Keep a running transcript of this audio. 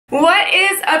What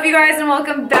is up, you guys, and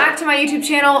welcome back to my YouTube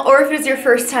channel, or if it's your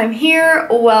first time here,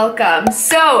 welcome.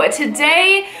 So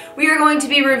today we are going to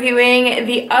be reviewing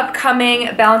the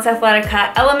upcoming Balance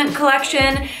Athletica Element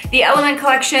Collection. The Element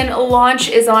Collection launch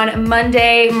is on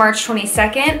Monday, March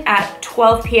 22nd at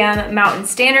 12 p.m. Mountain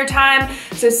Standard Time.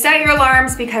 So set your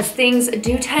alarms because things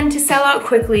do tend to sell out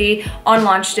quickly on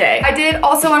launch day. I did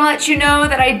also want to let you know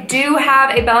that I do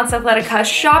have a Balance Athletica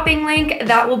shopping link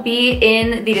that will be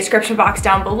in the description box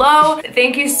down below.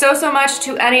 Thank you so much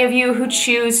to any of you who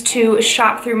choose to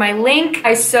shop through my link.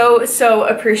 I so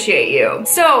appreciate you.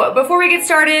 So before we get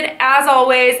started, as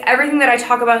always, everything that I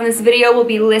talk about in this video will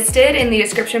be listed in the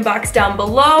description box down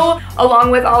below, along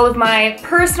with all of my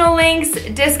personal links,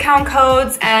 discount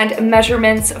codes, and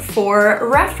measurements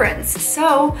for reference.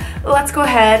 So let's go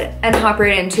ahead and hop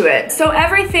right into it. So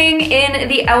everything in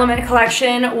the Element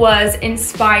Collection was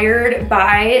inspired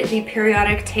by the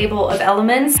periodic table of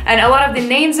elements, and a lot of the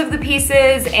names of the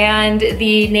pieces and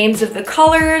the names of the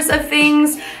colors of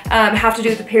things have to do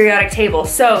with the periodic table.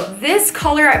 So this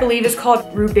color, I believe, is called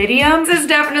rubidium. This is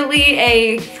definitely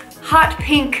a hot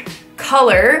pink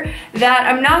color that,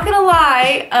 I'm not gonna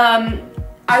lie,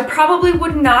 I probably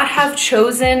would not have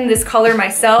chosen this color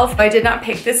myself if I did not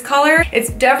pick this color.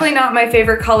 It's definitely not my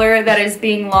favorite color that is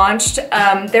being launched.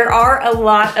 There are a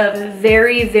lot of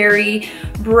very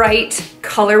bright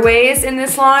colorways in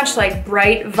this launch, like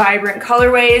bright, vibrant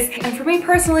colorways. And for me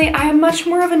personally, I am much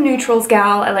more of a neutrals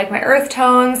gal. I like my earth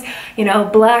tones, you know,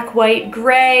 black, white,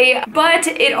 gray, but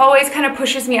it always kind of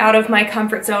pushes me out of my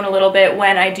comfort zone a little bit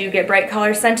when I do get bright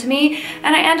colors sent to me,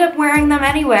 and I end up wearing them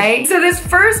anyway. So this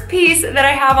first piece that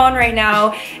I have on right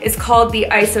now is called the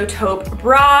Isotope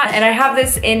bra, and I have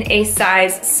this in a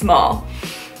size small.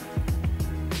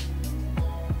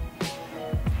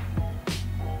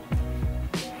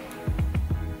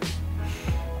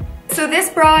 So this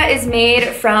bra is made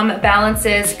from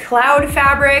Balance's Cloud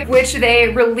fabric, which they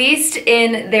released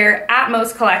in their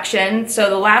Atmos collection, so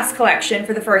the last collection,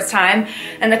 for the first time,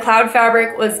 and the Cloud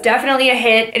fabric was definitely a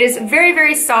hit. It is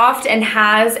very soft and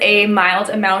has a mild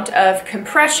amount of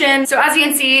compression. So as you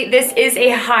can see, this is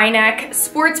a high neck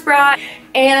sports bra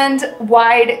and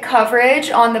wide coverage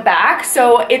on the back.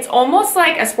 So it's almost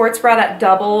like a sports bra that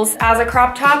doubles as a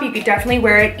crop top. You could definitely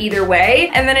wear it either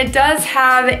way. And then it does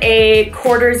have a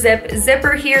quarter zip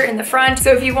zipper here in the front.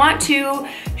 So if you want to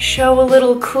show a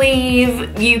little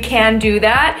cleave, you can do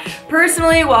that.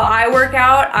 Personally, while I work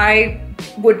out, I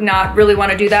would not really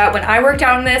want to do that. When I worked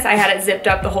out in this, I had it zipped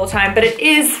up the whole time, but it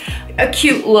is a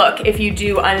cute look if you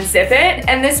do unzip it.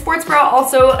 And this sports bra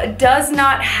also does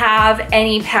not have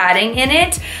any padding in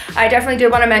it. I definitely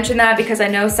did want to mention that because I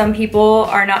know some people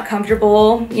are not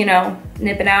comfortable, you know,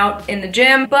 nipping out in the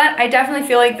gym, but I definitely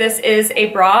feel like this is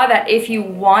a bra that if you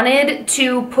wanted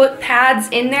to put pads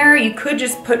in there, you could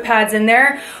just put pads in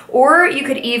there, or you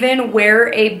could even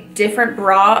wear a different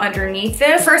bra underneath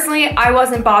this. Personally, I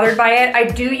wasn't bothered by it. I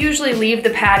do usually leave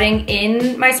the padding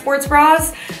in my sports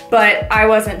bras, but I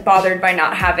wasn't bothered by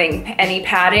not having any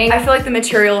padding. I feel like the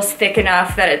material is thick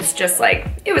enough that it's just like,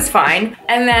 it was fine.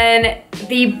 And then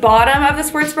the bottom of the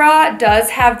sports bra does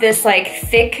have this like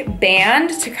thick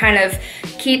band to kind of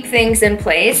keep things in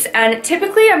place. And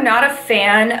typically I'm not a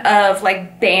fan of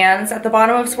like bands at the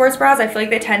bottom of sports bras. I feel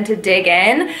like they tend to dig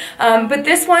in, but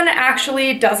this one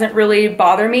actually doesn't really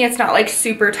bother me. It's not like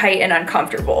super tight and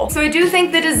uncomfortable. So I do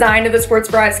think the design of the sports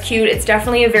bra is cute. It's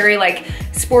definitely a very like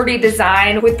sporty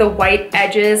design with the white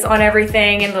edges on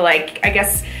everything and the like, I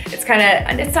guess it's kind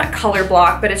of, it's not color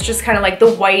block, but it's just kind of like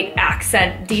the white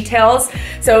accent details.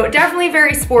 So definitely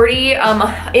very sporty.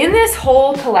 In this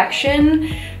whole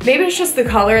collection, maybe it's just the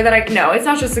color that no, it's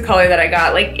not just the color that I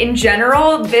got. Like in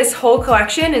general, this whole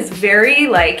collection is very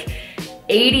like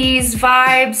 80s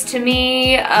vibes to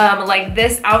me. Like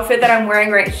this outfit that I'm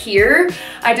wearing right here,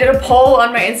 I did a poll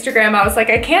on my Instagram. I was like,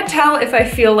 I can't tell if I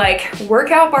feel like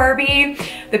Workout Barbie,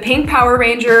 the Pink Power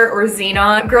Ranger, or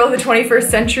Xenon, Girl of the 21st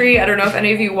Century. I don't know if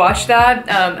any of you watched that.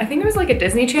 I think it was like a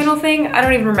Disney Channel thing. I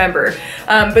don't even remember.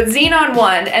 But Xenon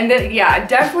won, and yeah,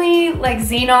 definitely like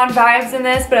Xenon vibes in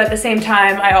this, but at the same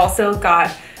time, I also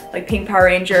got like Pink Power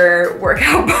Ranger,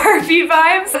 Workout Barbie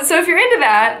vibes. So if you're into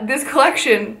that, this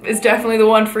collection is definitely the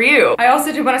one for you. I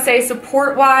also do want to say,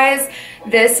 support-wise,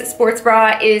 this sports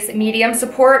bra is medium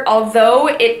support. Although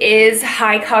it is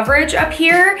high coverage up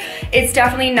here, it's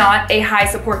definitely not a high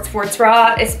support sports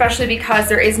bra, especially because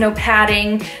there is no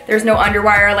padding, there's no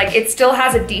underwire. Like, it still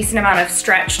has a decent amount of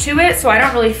stretch to it, so I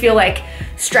don't really feel like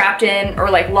strapped in or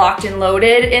like locked and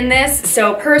loaded in this.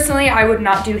 So personally, I would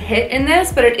not do HIIT in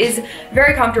this, but it is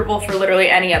very comfortable for literally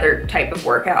any other type of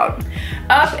workout.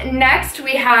 Up next,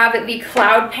 we have the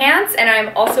Cloud pants, and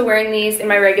I'm also wearing these in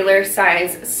my regular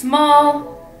size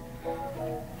small.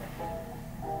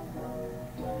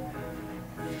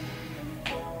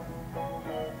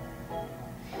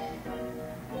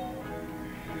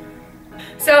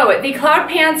 So the Cloud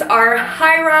pants are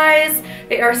high rise,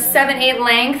 they are 7/8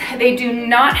 length, they do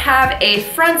not have a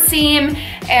front seam,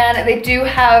 and they do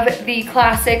have the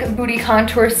classic booty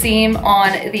contour seam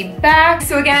on the back.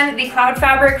 So again, the Cloud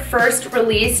fabric first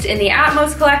released in the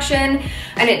Atmos collection,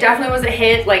 and it definitely was a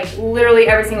hit. Like literally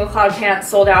every single Cloud pant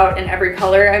sold out in every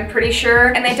color, I'm pretty sure.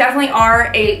 And they definitely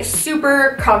are a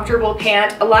super comfortable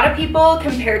pant. A lot of people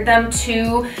compared them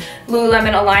to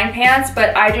Lululemon Align pants,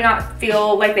 but I do not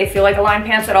feel like they feel like Align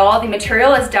pants at all. The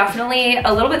material is definitely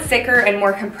a little bit thicker and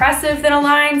more compressive than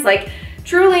Align's. Like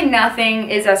truly nothing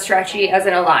is as stretchy as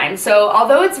an Align. So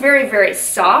although it's very, very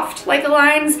soft like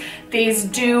Align's, these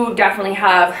do definitely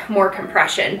have more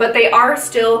compression, but they are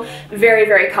still very,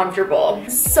 very comfortable.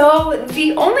 So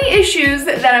the only issues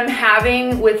that I'm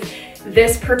having with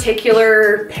this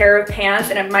particular pair of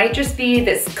pants, and it might just be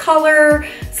this color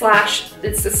slash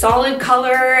it's a solid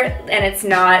color and it's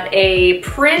not a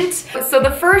print. So the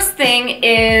first thing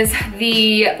is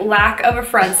the lack of a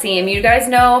front seam. You guys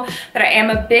know that I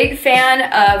am a big fan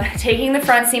of taking the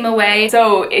front seam away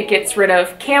so it gets rid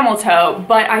of camel toe,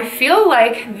 but I feel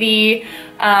like the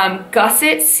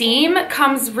gusset seam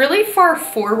comes really far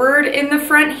forward in the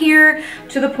front here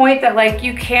to the point that like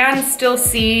you can still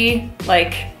see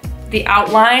like the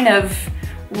outline of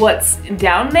what's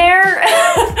down there.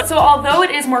 So although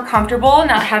it is more comfortable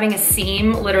not having a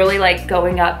seam literally like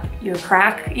going up your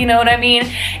crack, you know what I mean?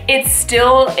 It's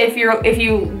still, if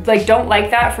you like don't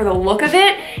like that for the look of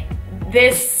it,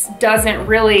 this doesn't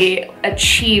really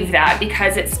achieve that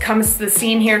because the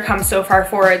seam here comes so far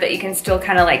forward that you can still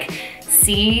kind of like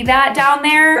see that down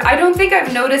there. I don't think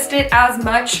I've noticed it as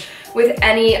much with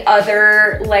any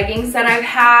other leggings that I've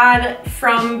had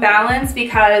from Balance,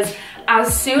 because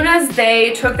as soon as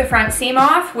they took the front seam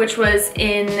off, which was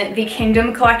in the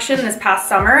Kingdom collection this past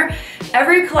summer,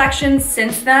 every collection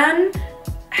since then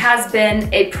has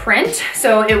been a print.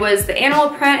 So it was the animal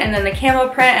print and then the camel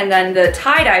print and then the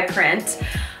tie-dye print.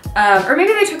 Or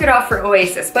maybe they took it off for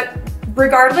Oasis, but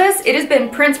regardless, it has been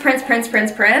prints.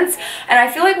 And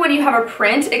I feel like when you have a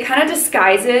print, it kind of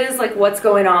disguises like what's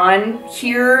going on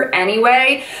here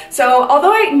anyway. So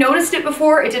although I noticed it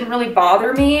before, it didn't really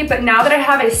bother me, but now that I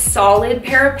have a solid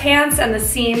pair of pants and the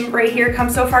seam right here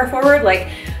comes so far forward, like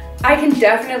I can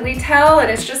definitely tell, and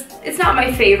it's not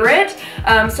my favorite.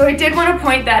 So I did want to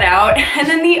point that out. And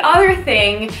then the other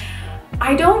thing,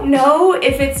 I don't know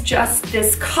if it's just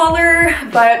this color,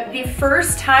 but the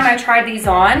first time I tried these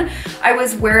on, I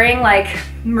was wearing like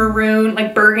maroon,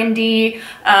 like burgundy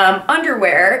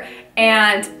underwear,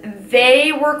 and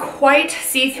they were quite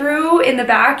see-through in the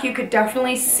back. You could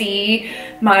definitely see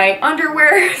my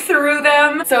underwear through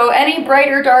them. So any bright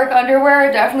or dark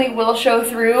underwear definitely will show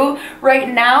through. Right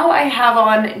now I have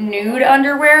on nude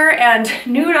underwear, and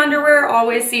nude underwear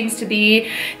always seems to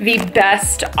be the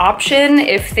best option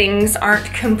if things aren't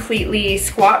completely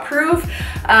squat proof.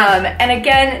 And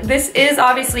again, this is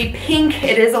obviously pink.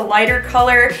 It is a lighter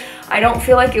color. I don't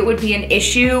feel like it would be an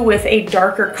issue with a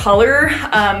darker color,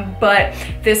 but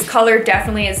this color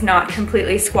definitely is not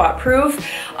completely squat proof.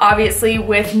 Obviously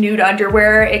with nude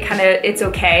underwear, it's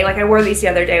okay. Like I wore these the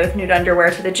other day with nude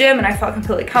underwear to the gym and I felt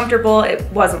completely comfortable. It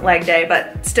wasn't leg day,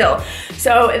 but still.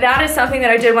 So that is something that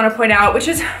I did want to point out, which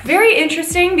is very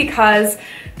interesting because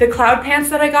the Cloud pants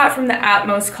that I got from the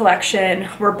Atmos collection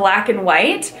were black and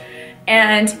white.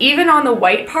 And even on the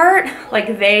white part,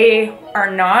 like they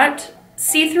are not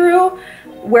see-through,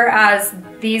 whereas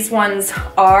these ones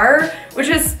are, which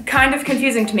is kind of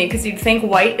confusing to me because you'd think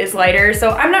white is lighter.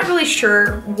 So I'm not really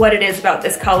sure what it is about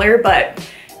this color, but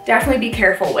definitely be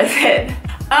careful with it.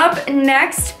 Up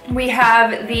next, we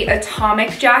have the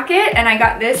Atomic jacket, and I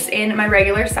got this in my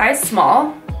regular size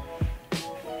small.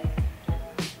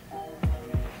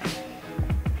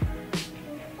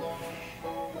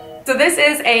 So this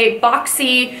is a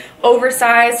boxy,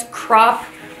 oversized crop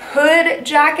hood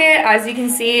jacket. As you can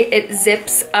see, it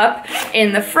zips up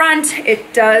in the front.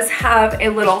 It does have a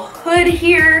little hood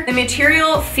here. The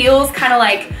material feels kind of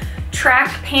like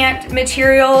track pant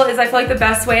material is I feel like the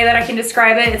best way that I can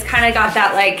describe it. It's kind of got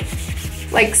that like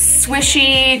like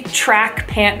swishy track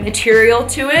pant material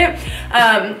to it.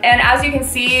 And as you can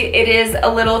see, it is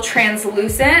a little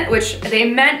translucent, which they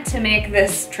meant to make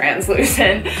this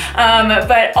translucent.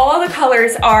 But all the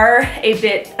colors are a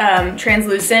bit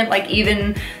translucent, like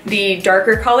even the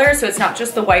darker color. So it's not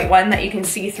just the white one that you can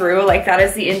see through, like that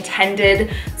is the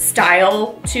intended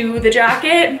style to the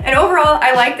jacket. And overall,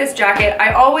 I like this jacket.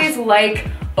 I always like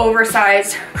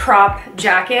oversized crop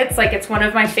jackets. Like it's one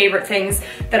of my favorite things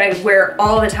that I wear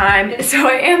all the time. So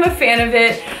I am a fan of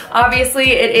it.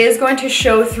 Obviously it is going to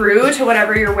show through to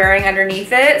whatever you're wearing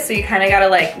underneath it. So you kind of gotta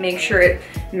like make sure it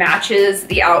matches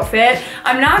the outfit.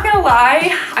 I'm not gonna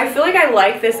lie, I feel like I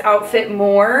like this outfit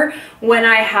more when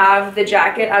I have the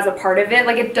jacket as a part of it.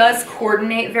 Like it does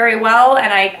coordinate very well,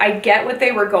 and I get what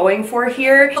they were going for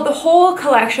here. The whole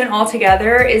collection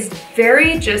altogether is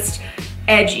very just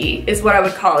edgy is what I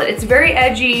would call it. It's very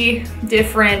edgy,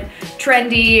 different,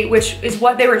 trendy, which is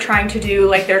what they were trying to do.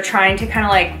 Like they're trying to kind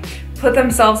of like put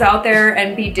themselves out there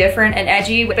and be different and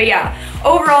edgy. But yeah,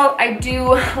 overall, I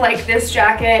do like this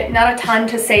jacket. Not a ton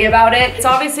to say about it. It's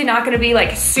obviously not gonna be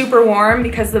like super warm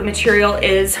because the material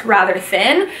is rather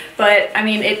thin, but I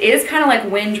mean, it is kind of like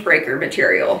windbreaker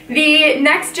material. The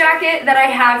next jacket that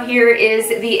I have here is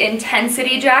the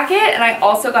Intensity jacket, and I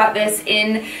also got this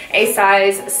in a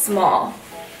size small.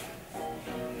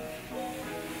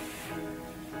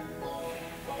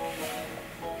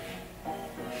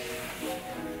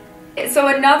 So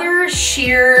another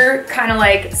sheer kind of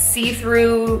like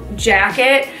see-through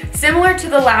jacket, similar to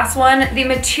the last one. The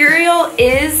material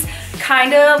is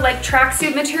kind of like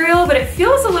tracksuit material, but it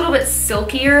feels a little bit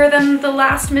silkier than the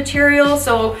last material.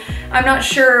 So I'm not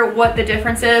sure what the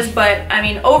difference is, but I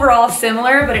mean, overall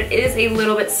similar, but it is a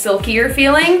little bit silkier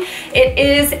feeling. It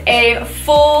is a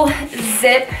full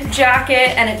zip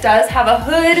jacket, and it does have a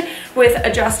hood with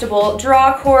adjustable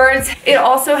draw cords. It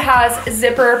also has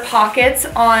zipper pockets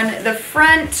on the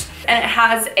front, and it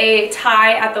has a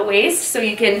tie at the waist, so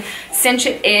you can cinch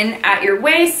it in at your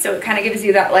waist, so it kind of gives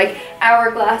you that like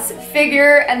hourglass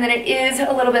figure. And then it is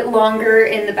a little bit longer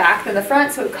in the back than the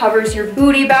front, so it covers your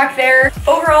booty back there.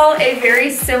 Overall, a very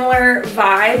similar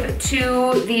vibe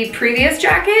to the previous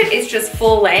jacket. It's just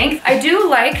full length. I do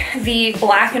like the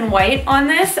black and white on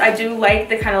this. I do like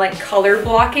the kind of like color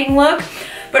blocking look.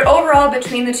 But overall,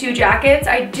 between the two jackets,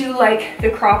 I do like the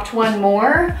cropped one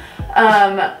more.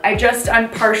 I'm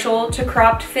partial to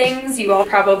cropped things. You all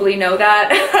probably know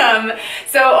that.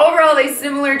 So overall, a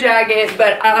similar jacket,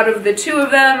 but out of the two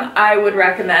of them, I would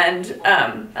recommend,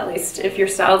 at least if your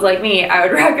style's like me, I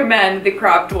would recommend the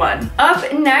cropped one.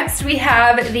 Up next, we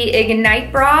have the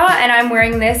Ignite bra, and I'm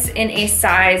wearing this in a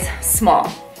size small.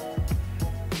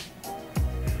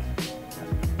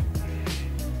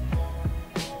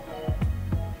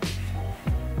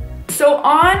 So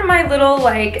on my little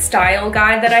like style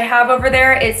guide that I have over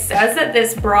there, it says that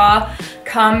this bra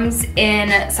comes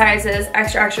in sizes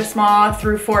extra, extra small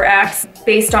through 4X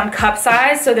based on cup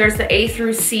size. So there's the A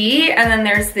through C, and then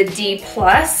there's the D+.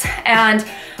 And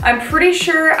I'm pretty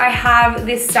sure I have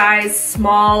this size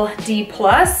small D+,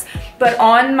 but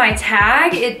on my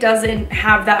tag, it doesn't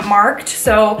have that marked.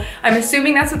 So I'm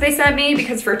assuming that's what they sent me,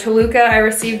 because for Toluca, I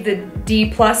received the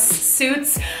D+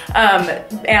 suits,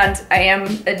 and I am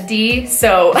a D,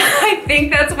 so I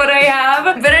think that's what I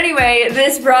have. But anyway,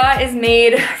 this bra is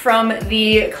made from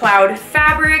the cloud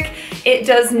fabric. It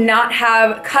does not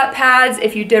have cut pads.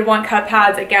 If you did want cut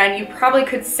pads, again, you probably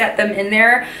could set them in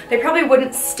there. They probably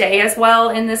wouldn't stay as well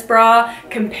in this bra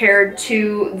compared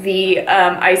to the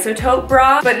Isotope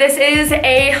bra. But this is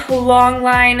a long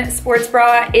line sports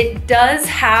bra. It does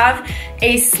have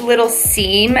a little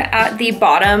seam at the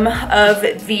bottom of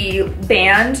the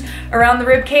band around the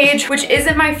rib cage, which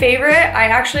isn't my favorite. I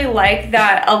actually like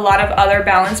that a lot of other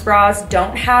Balance bras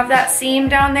don't have that seam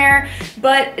down there,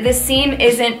 but the seam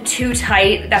isn't too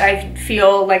tight that I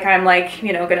feel like I'm like,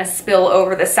 you know, gonna spill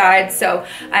over the side. So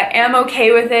I am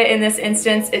okay with it in this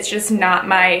instance. It's just not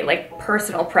my like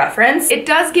personal preference. It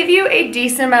does give you a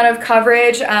decent amount of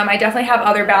coverage. I definitely have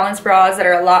other Balance bras that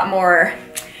are a lot more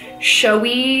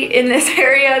showy in this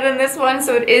area than this one,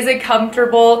 so it is a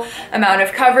comfortable amount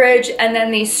of coverage. And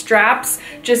then these straps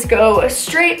just go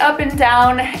straight up and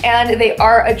down, and they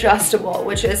are adjustable,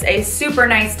 which is a super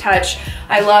nice touch.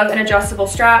 I love an adjustable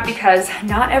strap because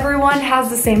not everyone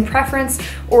has the same preference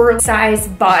or size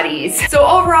bodies. So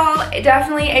overall,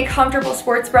 definitely a comfortable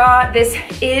sports bra. This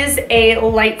is a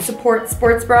light support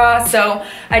sports bra, so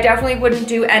I definitely wouldn't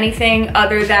do anything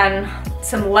other than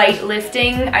some light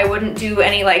lifting. I wouldn't do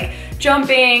any like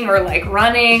jumping or like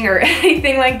running or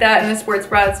anything like that in the sports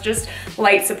bra. It's just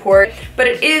light support, but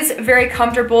it is very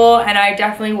comfortable and I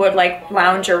definitely would like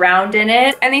lounge around in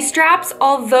it. And these straps,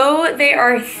 although they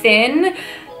are thin,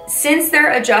 since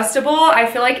they're adjustable, I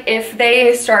feel like if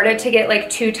they started to get like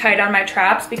too tight on my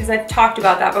traps, because I've talked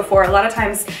about that before, a lot of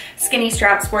times skinny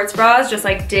strap sports bras just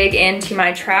like dig into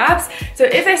my traps. So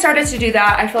if I started to do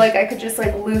that, I feel like I could just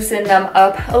like loosen them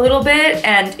up a little bit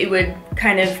and it would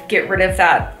kind of get rid of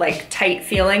that like tight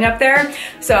feeling up there.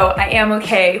 So I am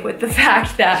okay with the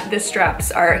fact that the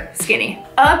straps are skinny.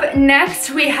 Up next,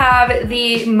 we have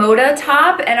the Moda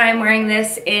top, and I'm wearing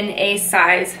this in a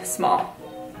size small.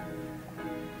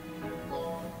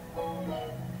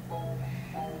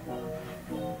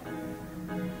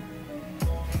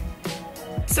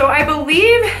 So I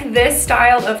believe this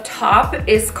style of top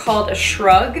is called a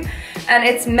shrug, and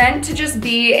it's meant to just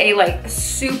be a like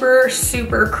super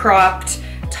cropped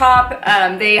top.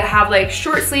 They have like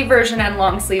short sleeve version and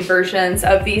long sleeve versions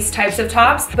of these types of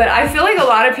tops, but I feel like a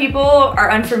lot of people are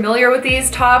unfamiliar with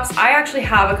these tops. I actually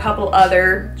have a couple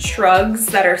other shrugs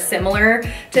that are similar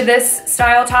to this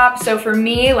style top, so for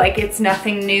me, like, it's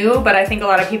nothing new, but I think a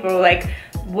lot of people are like,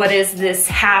 what is this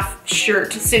half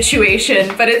shirt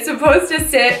situation? But it's supposed to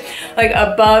sit like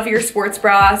above your sports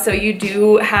bra, so you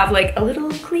do have like a little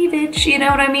cleavage, you know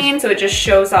what I mean? So it just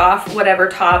shows off whatever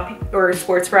top or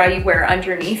sports bra you wear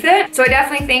underneath it. So I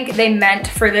definitely think they meant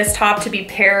for this top to be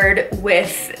paired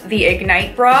with the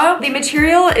Ignite bra. The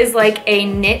material is like a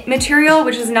knit material,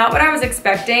 which is not what I was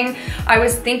expecting. I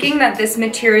was thinking that this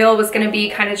material was gonna be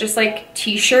kind of just like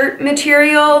t-shirt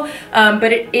material,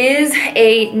 but it is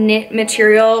a knit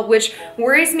material, which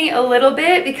worries me a little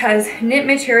bit because knit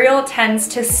material tends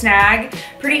to snag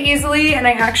pretty easily, and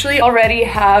I actually already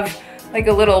have like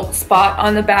a little spot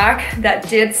on the back that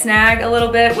did snag a little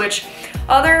bit, which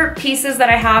other pieces that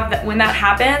I have, that when that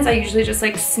happens, I usually just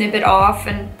like snip it off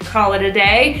and call it a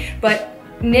day, but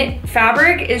knit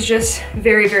fabric is just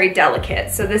very delicate.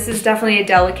 So this is definitely a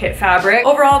delicate fabric.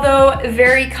 Overall though,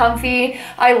 very comfy.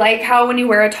 I like how when you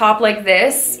wear a top like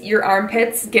this, your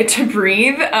armpits get to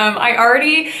breathe. I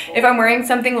already, if I'm wearing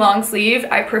something long sleeve,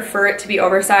 I prefer it to be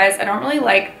oversized. I don't really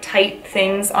like tight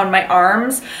things on my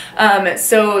arms.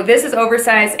 So this is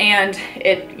oversized and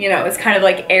it, you know, it's kind of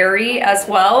like airy as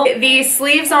well. The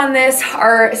sleeves on this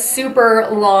are super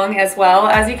long as well.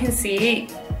 As you can see,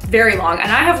 very long, and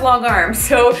I have long arms,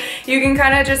 so you can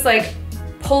kind of just like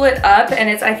pull it up, and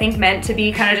it's, I think, meant to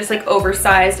be kind of just like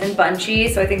oversized and bunchy,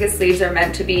 so I think the sleeves are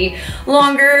meant to be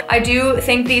longer. I do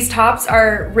think these tops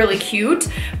are really cute,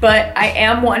 but I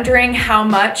am wondering how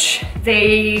much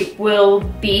they will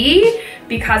be,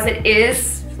 because it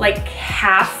is like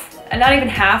half, and not even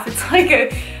half, it's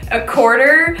like a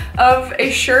quarter of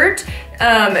a shirt.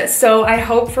 So I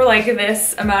hope for like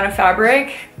this amount of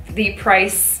fabric, the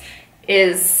price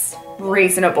is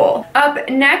reasonable. Up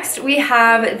next, we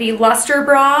have the Lustre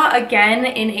bra, again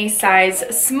in a size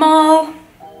small.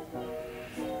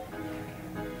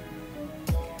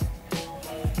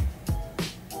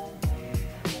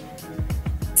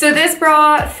 So this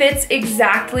bra fits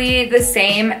exactly the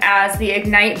same as the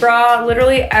Ignite bra.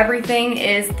 Literally everything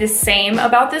is the same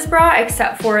about this bra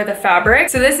except for the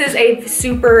fabric. So this is a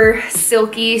super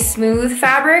silky, smooth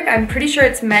fabric. I'm pretty sure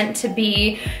it's meant to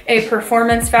be a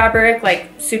performance fabric, like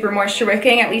super moisture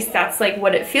wicking. At least that's like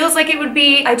what it feels like it would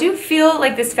be. I do feel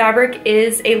like this fabric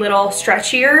is a little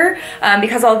stretchier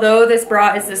because although this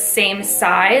bra is the same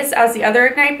size as the other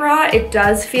Ignite bra, it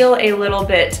does feel a little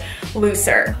bit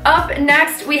looser. Up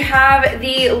next, we have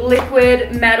the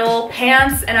liquid metal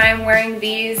pants, and I'm wearing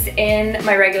these in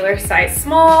my regular size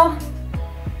small.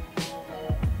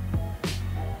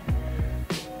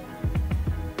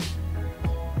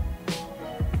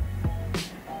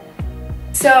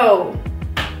 So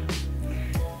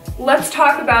let's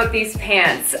talk about these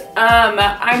pants.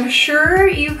 I'm sure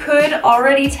you could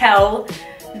already tell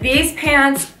these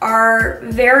pants are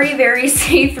very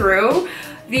see-through.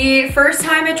 The first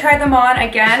time I tried them on,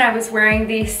 again, I was wearing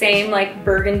the same like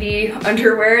burgundy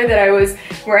underwear that I was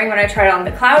wearing when I tried on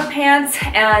the cloud pants.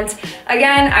 And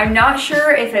again, I'm not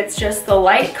sure if it's just the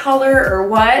light color or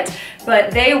what,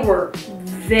 but they were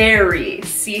very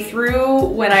see-through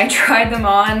when I tried them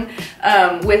on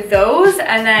with those.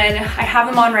 And then I have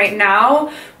them on right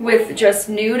now with just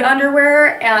nude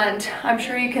underwear, and I'm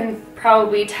sure you can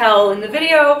probably tell in the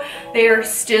video, they are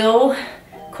still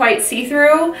quite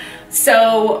see-through.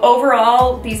 So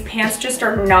overall, these pants just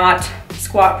are not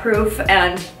squat proof,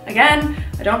 and again,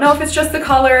 I don't know if it's just the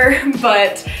color,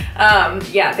 but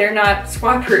yeah, they're not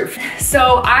squat proof.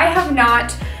 So I have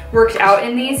not worked out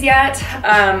in these yet.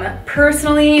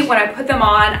 Personally, when I put them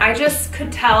on, I just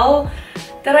could tell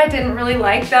that I didn't really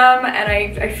like them, and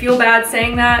I feel bad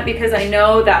saying that because I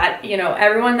know that, you know,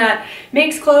 everyone that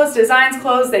makes clothes, designs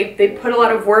clothes, they put a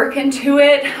lot of work into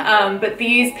it, but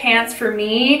these pants for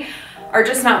me are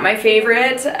just not my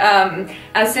favorite.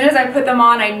 As soon as I put them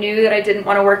on, I knew that I didn't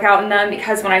want to work out in them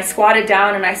because when I squatted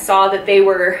down and I saw that they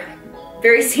were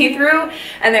very see-through,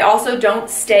 and they also don't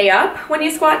stay up when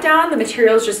you squat down. The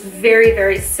material is just very,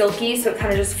 very silky, so it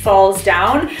kind of just falls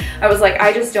down. I was like,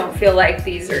 I just don't feel like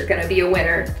these are gonna be a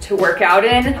winner to work out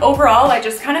in. Overall, I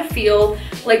just kind of feel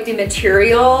like the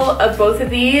material of both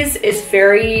of these is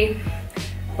very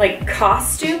like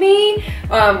costumey.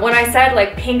 When I said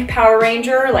like pink Power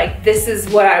Ranger, like this is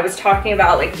what I was talking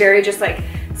about, like very just like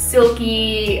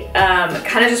silky,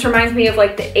 kind of just reminds me of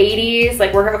like the 80s,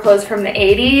 like workout clothes from the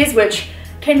 80s, which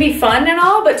can be fun and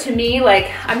all, but to me,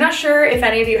 like, I'm not sure if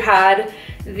any of you had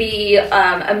the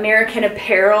American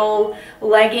Apparel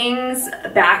leggings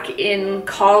back in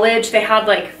college. They had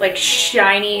like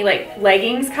shiny like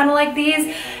leggings kind of like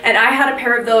these, and I had a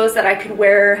pair of those that I could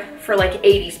wear for like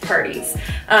 80s parties.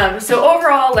 So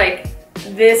overall, like,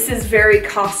 this is very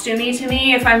costumey to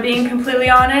me, if I'm being completely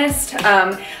honest.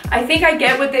 I think I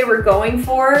get what they were going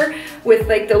for with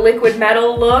like the liquid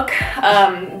metal look,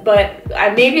 but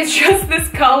maybe it's just this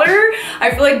color.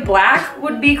 I feel like black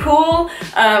would be cool,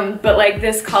 but like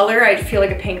this color, I'd feel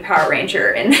like a pink Power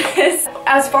Ranger in this.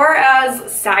 As far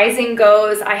as sizing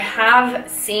goes, I have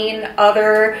seen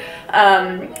other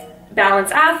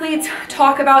balance athletes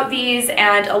talk about these,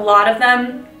 and a lot of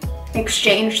them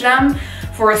exchange them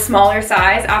for a smaller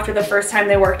size after the first time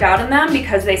they worked out in them,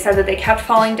 because they said that they kept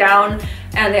falling down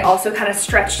and they also kind of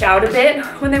stretched out a bit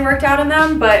when they worked out in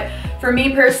them. But for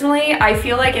me personally, I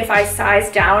feel like if I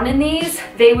sized down in these,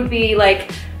 they would be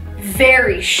like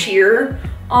very sheer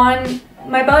on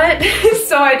my butt.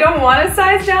 So I don't want to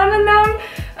size down in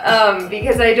them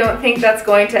because I don't think that's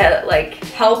going to like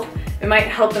help. It might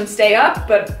help them stay up,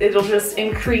 but it'll just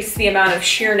increase the amount of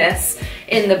sheerness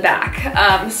in the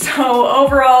back. So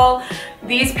overall,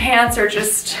 these pants are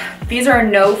just, these are a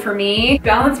no for me.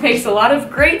 Balance makes a lot of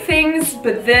great things,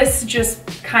 but this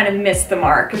just kind of missed the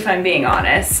mark, if I'm being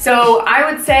honest. So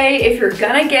I would say if you're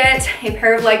gonna get a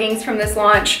pair of leggings from this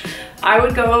launch, I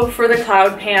would go for the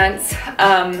cloud pants.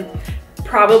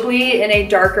 Probably in a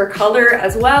darker color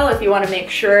as well, if you want to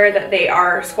make sure that they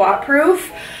are squat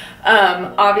proof.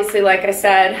 Obviously, like I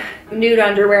said, nude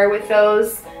underwear with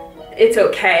those, it's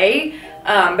okay.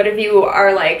 But if you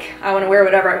are like, I want to wear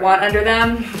whatever I want under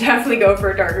them, definitely go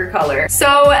for a darker color. So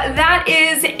that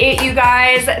is it, you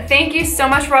guys. Thank you so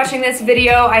much for watching this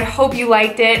video. I hope you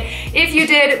liked it. If you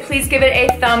did, please give it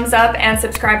a thumbs up and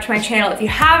subscribe to my channel if you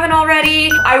haven't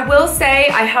already. I will say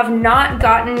I have not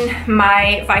gotten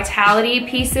my Vitality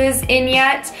pieces in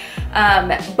yet.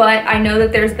 But I know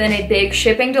that there's been a big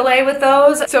shipping delay with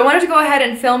those. So I wanted to go ahead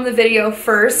and film the video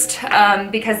first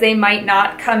because they might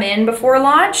not come in before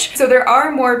launch. So there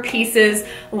are more pieces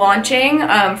launching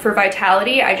for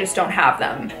Vitality, I just don't have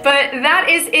them. But that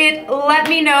is it. Let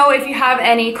me know if you have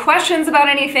any questions about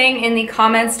anything in the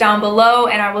comments down below,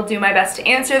 and I will do my best to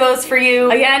answer those for you.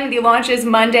 Again, the launch is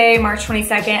Monday, March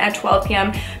 22nd at 12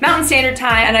 p.m. Mountain Standard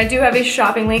Time, and I do have a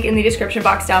shopping link in the description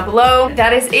box down below.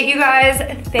 That is it, you guys.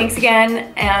 Thanks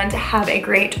again, and have a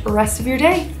great rest of your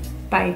day.